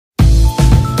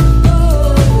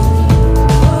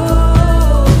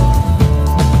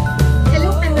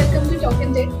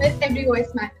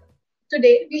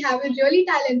Today, we have a really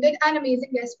talented and amazing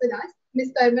guest with us,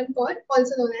 Miss Karman Kaur,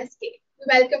 also known as Kay.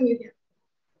 We welcome you here.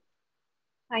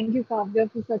 Thank you,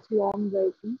 Kavya, for such warm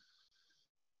welcome.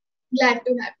 Glad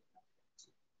to have you.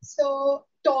 So,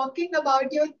 talking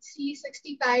about your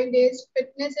 365 days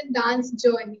fitness and dance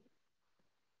journey,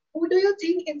 who do you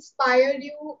think inspired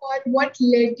you or what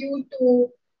led you to,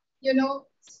 you know,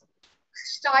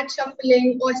 start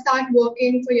shuffling or start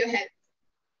working for your health?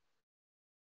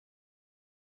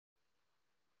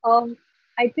 Um,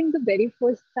 I think the very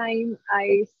first time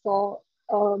I saw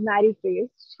Mary Grace,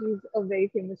 she's a very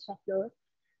famous shuffler,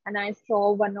 and I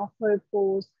saw one of her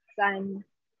posts, and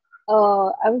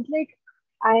I was like,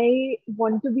 I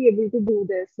want to be able to do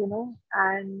this,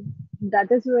 and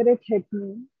that is where it hit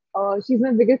me. She's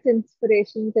my biggest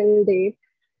inspiration till date,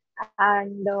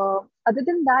 and other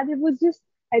than that, it was just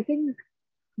I think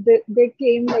they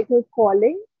came like a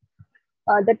calling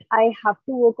that I have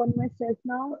to work on myself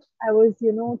now. I was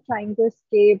trying to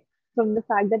escape from the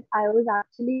fact that I was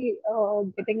actually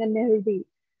getting unhealthy,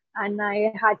 and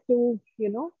I had to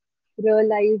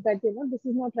realize that this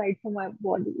is not right for my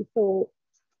body. So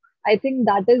I think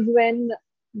that is when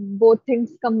both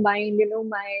things combined,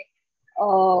 my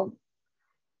uh,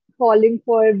 calling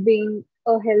for being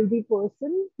a healthy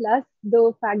person, plus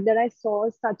the fact that I saw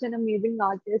such an amazing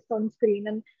artist on screen,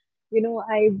 and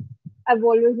I've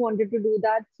always wanted to do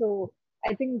that. So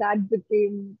I think that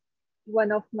became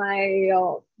one of my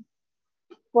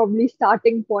probably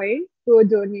starting point to a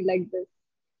journey like this.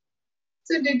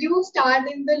 So, did you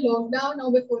start in the lockdown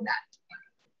or before that?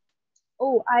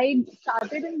 Oh, I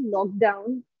started in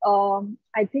lockdown.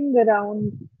 I think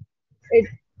around it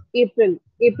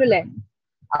April end.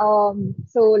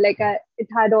 So like it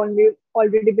had only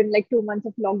already been like 2 months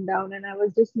of lockdown, and I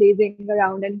was just lazing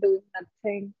around and doing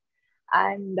nothing,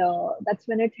 and that's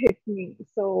when it hit me.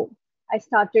 So I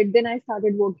started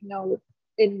working out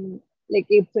in like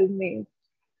April, May,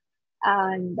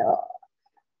 and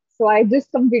so I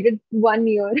just completed 1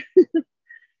 year.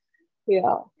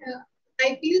 Yeah. Yeah.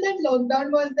 I feel that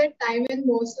lockdown was the time when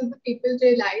most of the people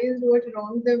realized what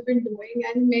wrong they've been doing,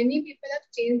 and many people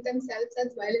have changed themselves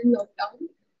as well in lockdown.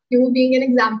 You being an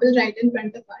example right in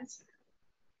front of us.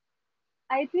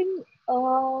 I think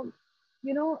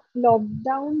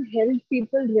lockdown helped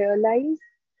people realize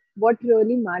what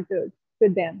really mattered to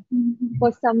them. For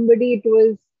Mhm. somebody, it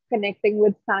was connecting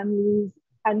with families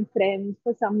and friends.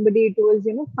 For somebody, it was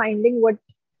finding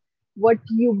what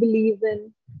you believe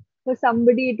in. For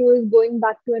somebody, it was going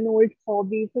back to an old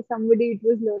hobby. For somebody, it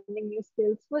was learning new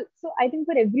skills. So I think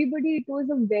for everybody, it was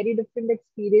a very different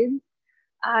experience,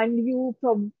 and you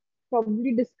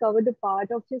probably discovered a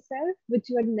part of yourself which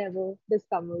you had never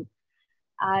discovered.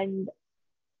 And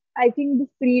I think the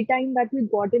free time that we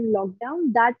got in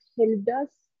lockdown that helped us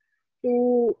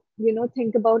to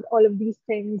think about all of these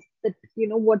things that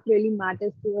what really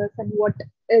matters to us and what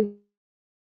is our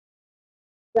passion.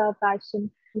 And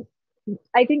I think in all that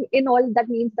means that we really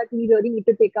need to take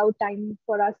out time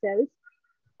for ourselves.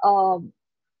 Um,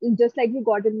 just like we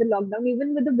got in the lockdown,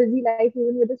 even with a busy life,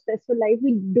 even with a stressful life,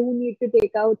 we do need to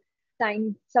take out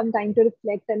some time to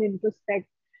reflect and introspect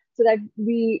so that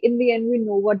in the end, we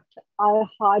know where our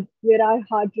heart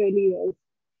really is.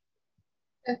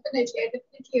 Definitely, I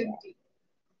definitely agree.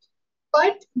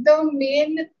 But the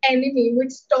main enemy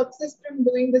which stops us from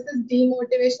doing this is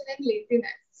demotivation and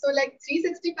laziness. So, like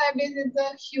 365 days is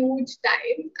a huge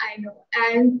time, I know.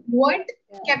 And what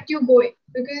Yeah. kept you going?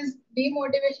 Because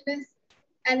demotivation is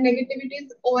and negativity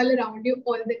is all around you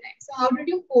all the time. So, how did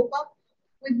you cope up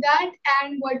with that?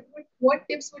 And what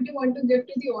tips would you want to give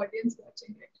to the audience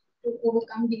watching it to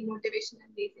overcome demotivation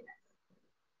and laziness?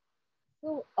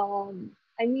 So,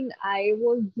 I mean, I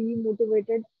was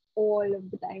demotivated all of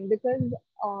the time because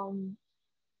um,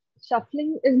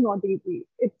 shuffling is not easy.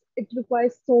 It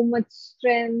requires so much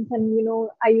strength, and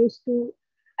I used to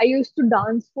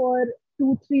dance for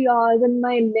 2-3 hours, and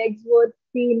my legs were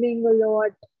paining a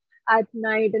lot at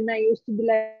night, and I used to be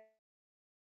like,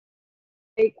 I can't do this anymore.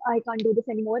 And then I used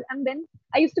to get up again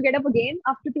after 2-3 hours and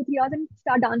start dancing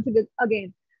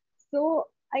again. So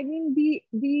I mean,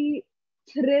 the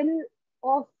thrill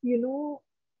of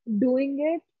doing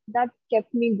it that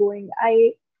kept me going.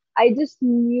 I just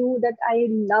knew that I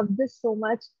love this so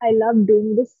much. I love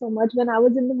doing this so much. When I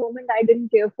was in the moment, I didn't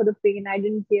care for the pain. I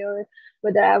didn't care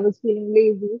whether I was feeling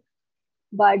lazy.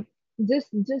 But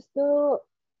just the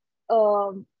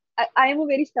I am a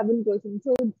very stubborn person,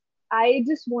 so I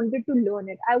just wanted to learn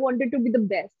it. I wanted to be the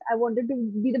best. I wanted to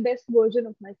be the best version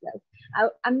of myself.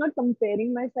 I'm not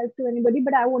comparing myself to anybody,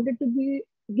 but I wanted to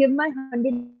give my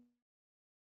 100%.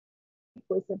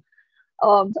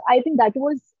 So I think that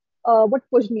was what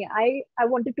pushed me. I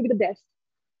wanted to be the best,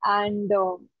 and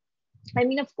I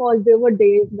mean, of course, there were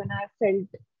days when I felt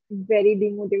very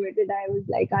demotivated. I was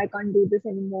like, I can't do this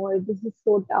anymore. This is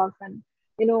so tough, and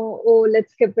oh,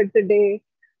 let's skip it today.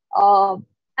 Uh,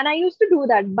 and I used to do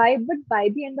that. But by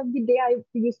the end of the day, I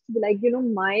used to be like,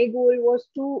 my goal was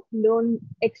to learn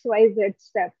X, Y, Z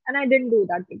step, and I didn't do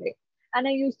that today, and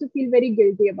I used to feel very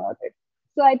guilty about it.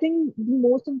 So I think the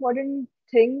most important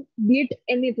thing, be it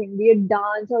anything, be it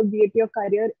dance or be it your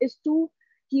career, is to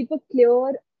keep a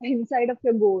clear inside of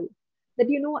your goal, that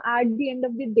at the end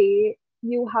of the day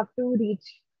you have to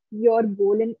reach your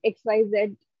goal in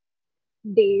XYZ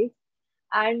days,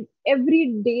 and every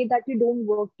day that you don't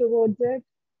work towards it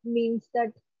means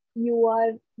that you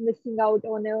are missing out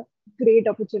on a great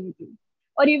opportunity,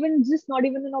 or even just not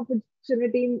even an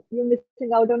opportunity, you're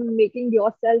missing out on making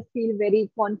yourself feel very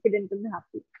confident and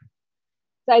happy.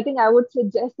 So I think I would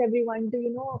suggest everyone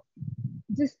to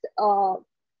just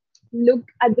look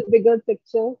at the bigger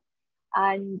picture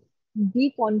and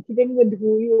be confident with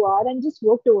who you are and just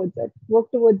work towards it.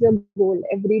 Work towards your goal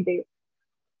every day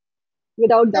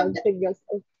without Sometimes, doubting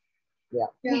yourself. Yeah.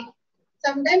 yeah.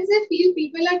 Sometimes I feel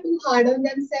people are too hard on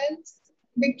themselves.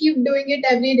 They keep doing it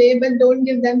every day, but don't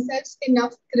give themselves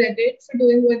enough credit for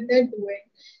doing what they're doing.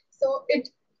 So it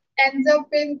ends up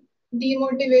in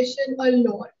demotivation a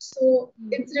lot. So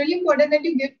it's really important that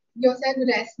you give yourself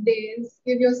rest days,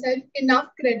 give yourself enough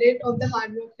credit of the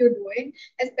hard work you're doing,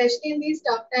 especially in these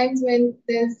tough times when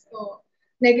there's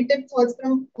negative thoughts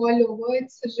from all over.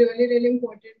 It's really, really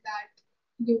important that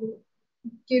you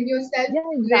give yourself Yeah,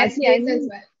 rest exactly. I days as mean,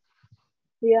 well.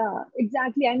 yeah,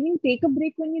 exactly. I mean, take a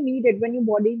break when you need it, when your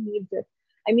body needs it.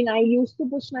 I mean, I used to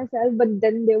push myself, but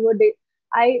then there were days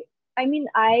I I mean,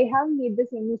 I have made the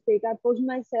same mistake. I pushed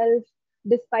myself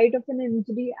despite of an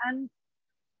injury, and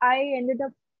I ended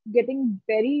up getting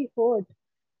very hurt,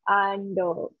 and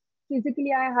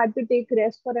physically I had to take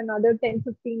rest for another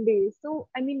 10-15 days. So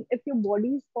I mean, if your body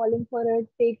is calling for it,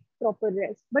 take proper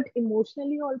rest. But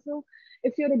emotionally also,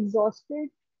 if you're exhausted,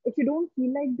 if you don't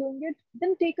feel like doing it,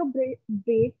 then take a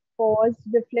break, pause,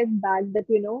 reflect back, that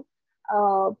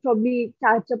probably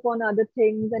catch up on other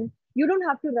things, and you don't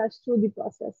have to rush through the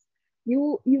process.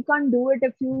 You can't do it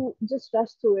if you just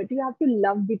rush through it. You have to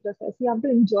love the process, you have to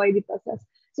enjoy the process.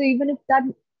 So even if that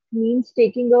means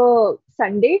taking a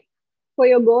Sunday for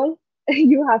your goal,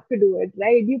 you have to do it,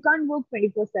 right? You can't work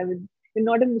 24/7. You're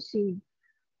not a machine.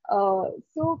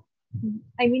 So,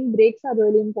 I mean, breaks are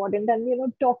really important.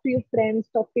 And, talk to your friends,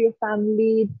 talk to your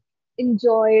family,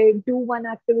 enjoy, do one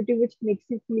activity which makes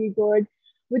you feel good,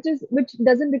 which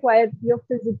doesn't require your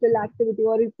physical activity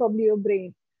or probably your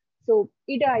brain. So,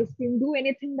 eat ice cream, do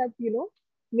anything that,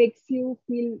 makes you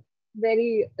feel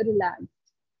very relaxed.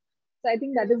 So, I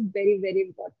think that Yeah. is very, very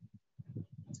important.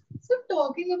 So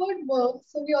talking about work,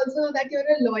 so we also know that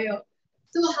you're a lawyer.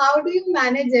 So how do you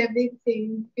manage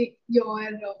everything? Your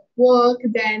work,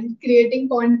 then creating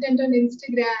content on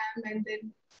Instagram, and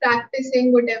then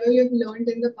practicing whatever you've learned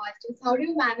in the past. So how do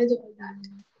you manage all that?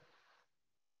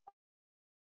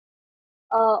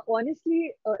 Honestly,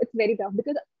 it's very tough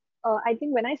because I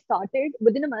think when I started,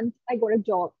 within a month, I got a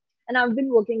job, and I've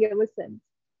been working ever since.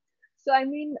 So, I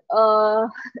mean,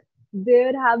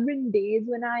 there have been days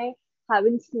when I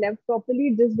haven't slept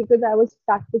properly just because I was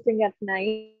practicing at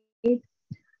night.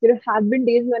 There have been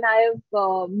days when I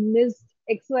have missed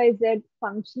XYZ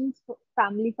functions,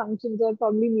 family functions, or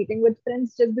probably meeting with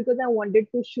friends just because I wanted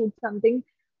to shoot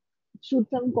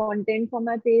some content for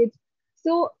my page.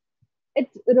 So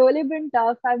it's really been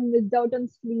tough. I've missed out on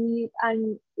sleep,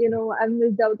 and I've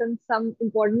missed out on some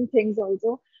important things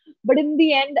also. But in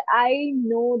the end, I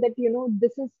know that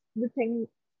this is the thing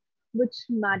which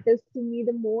matters to me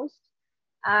the most.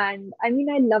 And I mean,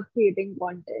 I love creating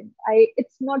content. I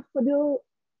It's not for the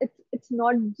it's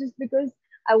not just because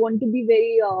I want to be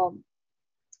very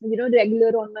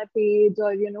regular on my page,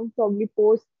 or probably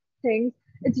post things.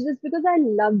 It's just because I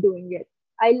love doing it.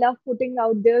 I love putting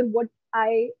out there what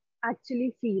I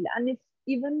actually feel, and if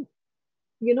even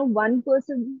one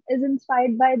person is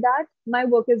inspired by that, my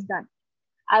work is done.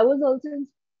 I was also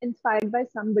inspired by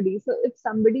somebody, so if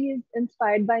somebody is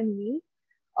inspired by me,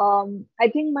 I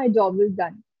think my job is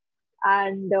done.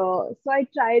 And so I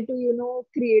try to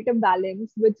create a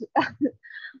balance, which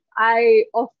I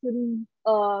often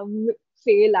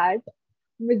fail at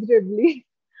miserably.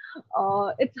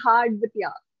 It's hard, but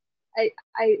yeah,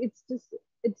 it's just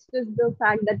the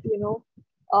fact that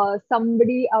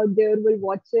somebody out there will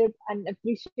watch it and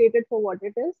appreciate it for what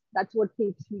it is. That's what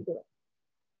keeps me going.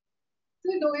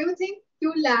 So do you think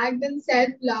you lacked in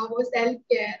self-love or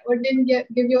self-care, or didn't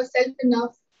give yourself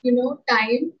enough,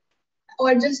 time?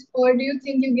 or do you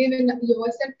think you give in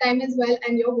yourself time as well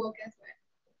and your work as well?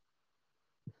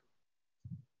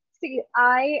 See,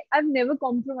 I've never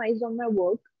compromised on my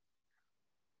work,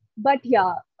 but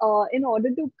yeah, in order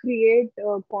to create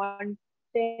content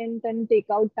and take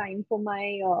out time for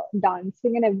my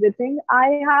dancing and everything,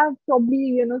 I have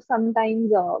probably,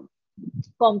 sometimes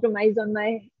compromised on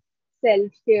my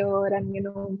self care and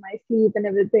my sleep and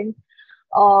everything,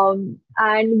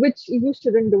 and which you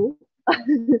shouldn't do.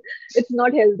 It's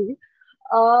not healthy.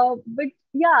 But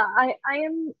yeah, I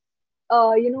am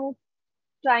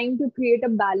trying to create a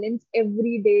balance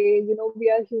every day. We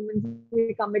are humans,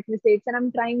 we commit mistakes, and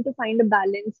I'm trying to find a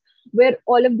balance where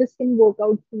all of this can work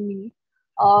out for me.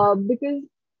 Because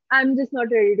I'm just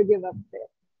not ready to give up there.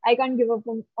 I can't give up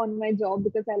on my job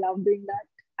because I love doing that.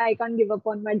 I can't give up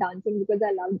on my dancing because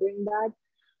I love doing that.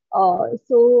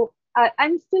 So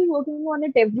I'm still working on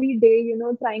it every day,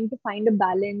 trying to find a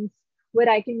balance where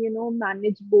I can,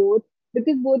 manage both,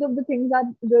 because both of the things are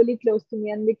really close to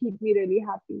me and they keep me really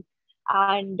happy.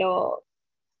 And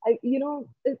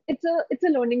it's a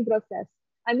learning process.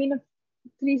 I mean,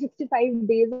 365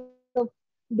 days of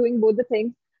doing both the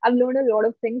things, I've learned a lot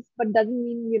of things, but doesn't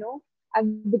mean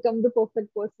I've become the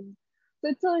perfect person. So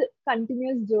it's a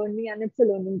continuous journey and it's a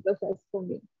learning process for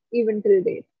me, even till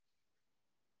date.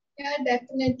 Yeah,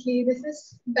 definitely. This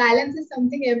is balance is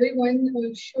something everyone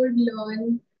should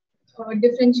learn,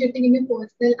 differentiating in your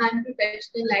personal and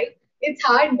professional life. It's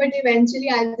hard, but eventually,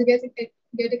 as you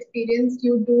get experienced,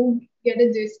 you do get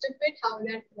a gist of it, how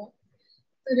that works.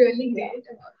 So really Yeah. great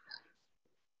about.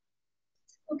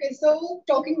 Okay, so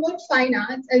talking about fine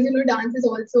arts, as you know, dance is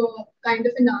also kind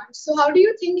of an art. So, how do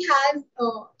you think has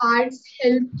arts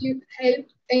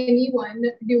helped anyone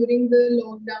during the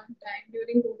lockdown time,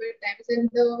 during COVID times, when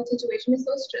the situation is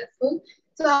so stressful?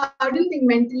 So, how do you think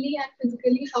mentally and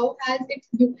physically, how has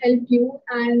helped you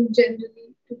and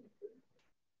generally to people?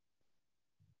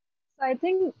 So I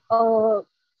think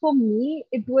for me,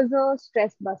 it was a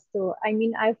stress buster. I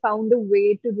mean, I found a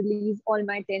way to release all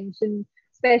my tension,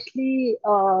 especially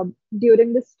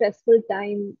during the stressful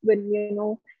time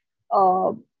when,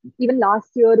 uh, even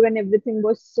last year when everything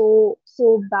was so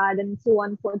bad and so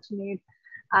unfortunate.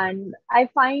 And I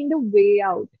find a way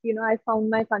out. I found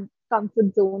my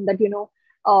comfort zone that,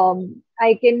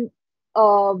 I can,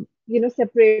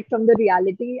 separate from the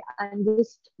reality and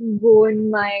just go in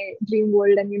my dream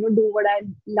world and do what I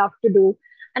love to do.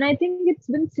 And I think it's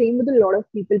been same with a lot of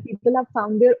people. People have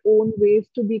found their own ways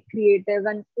to be creative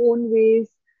and own ways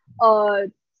uh,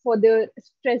 for their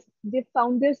stress. They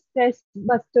found their stress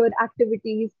buster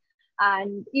activities.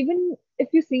 And even if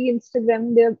you see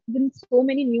Instagram, there have been so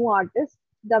many new artists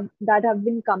that have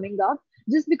been coming up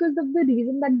just because of the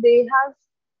reason that they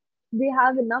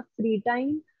have enough free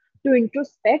time to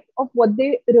introspect of what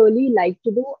they really like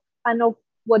to do and of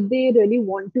what they really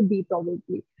want to be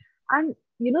probably. And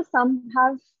some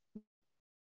have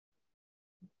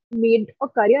made a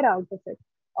career out of it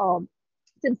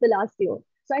since the last year.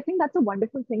 So I think that's a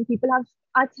wonderful thing.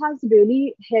 Arts has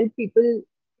really helped people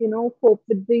cope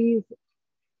with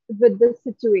this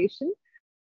situation.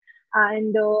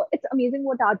 And it's amazing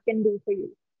what art can do for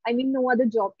you. I mean, no other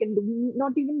job can do,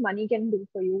 not even money can do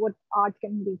for you what art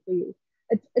can do for you.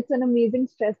 It's an amazing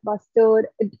stress buster.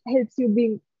 It helps you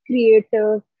being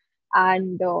creative.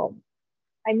 And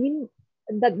I mean,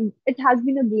 that it has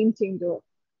been a game changer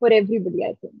for everybody,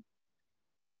 I think.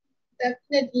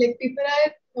 Definitely, like people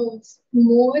are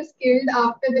more skilled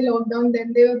after the lockdown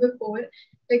than they were before.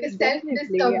 Like a Definitely,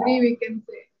 self-discovery, yeah. we can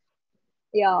say.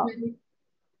 Yeah. Really.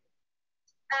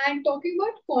 And talking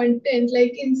about content,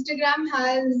 like Instagram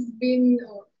has been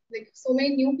like so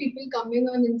many new people coming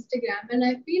on Instagram, and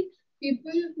I feel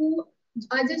people who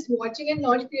are just watching and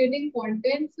not creating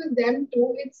content for them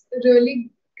too. It's really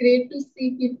great to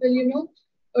see people,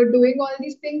 doing all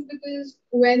these things because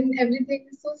when everything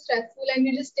is so stressful and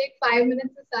you just take 5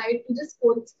 minutes aside to just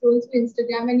scroll through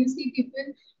Instagram and you see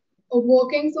people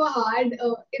working so hard,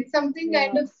 it's something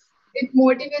kind Yeah. of it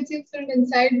motivates you from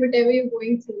inside whatever you're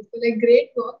going through. So like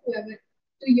great work, whoever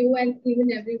to you and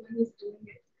even everyone who's doing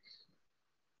it.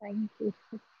 Thank you.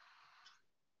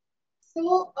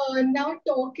 So now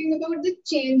talking about the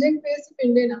changing face of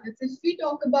Indian arts, if we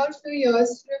talk about few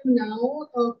years from now,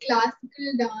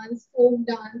 classical dance, folk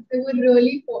dance, they were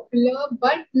really popular.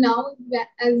 But now,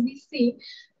 as we see,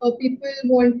 people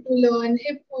want to learn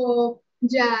hip hop,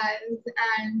 jazz,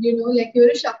 and like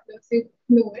you're a shuffler, so you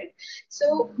know it.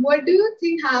 So, what do you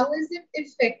think? How is it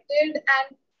affected,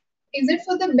 and is it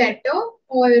for the better,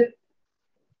 or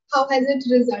how has it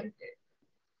resulted?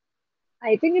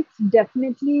 I think it's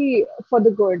definitely for the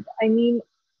good. I mean,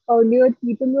 earlier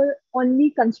people were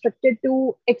only constructed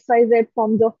to XYZ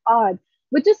forms of art,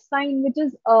 which is fine, which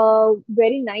is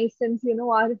very nice since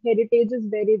our heritage is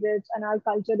very rich and our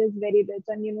culture is very rich,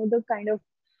 and the kind of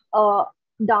uh,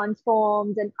 dance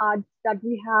forms and arts that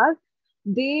we have,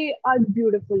 they are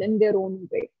beautiful in their own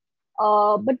way.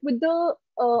 But with the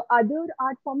other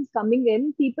art forms coming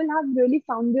in, people have really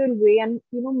found their way and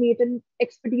made an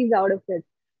expertise out of it.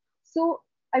 So,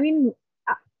 I mean,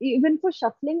 even for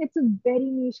shuffling, it's a very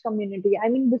niche community. I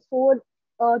mean, before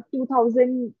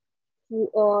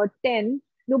 2010,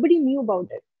 nobody knew about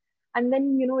it. And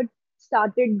then, it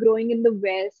started growing in the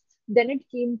West. Then it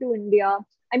came to India.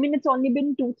 I mean, it's only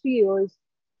been 2, 3 years.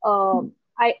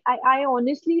 I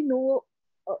honestly know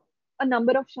uh, a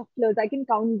number of shufflers. I can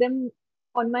count them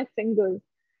on my fingers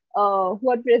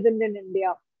who are present in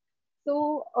India.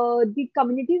 So the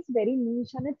community is very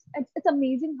niche, and it's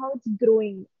amazing how it's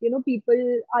growing.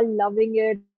 People are loving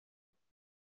it, and they really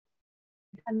want to be part of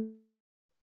it. And there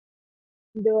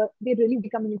are very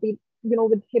community,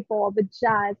 with hip hop, with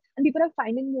jazz, and people are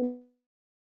finding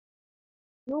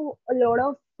a lot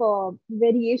of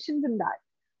variations in that.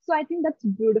 So I think that's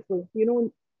beautiful.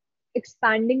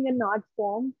 Expanding an art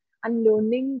form and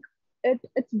learning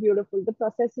it's beautiful. The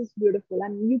process is beautiful,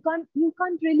 and you can't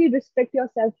really restrict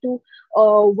yourself to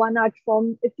one art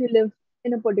form if you live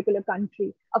in a particular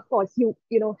country. Of course, you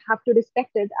have to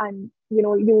respect it, and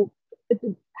you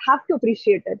it- have to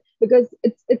appreciate it because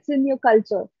it's in your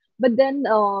culture. But then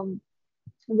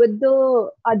with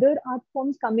the other art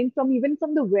forms coming from even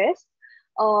from the West,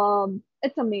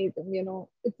 it's amazing.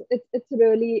 It's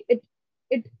really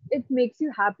it makes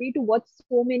you happy to watch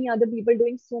so many other people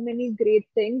doing so many great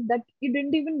things that you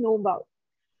didn't even know about.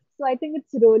 So I think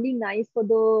it's really nice for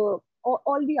the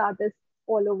all the artists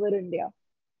all over India.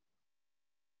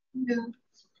 Yeah.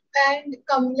 And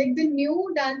come like the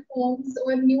new dance forms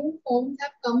or new forms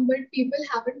have come, but people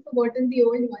haven't forgotten the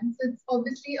old ones. So it's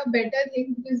obviously a better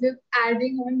thing because they're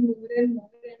adding on more and more,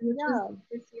 and which is Yeah, good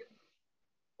to see.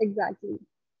 exactly.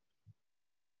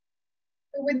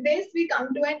 So with this, we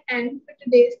come to an end for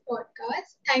today's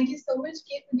podcast. Thank you so much,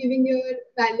 Kate, for giving your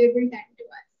valuable time to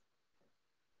us.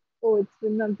 Oh, it's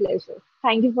been my pleasure.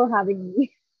 Thank you for having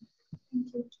me.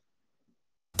 Thank you.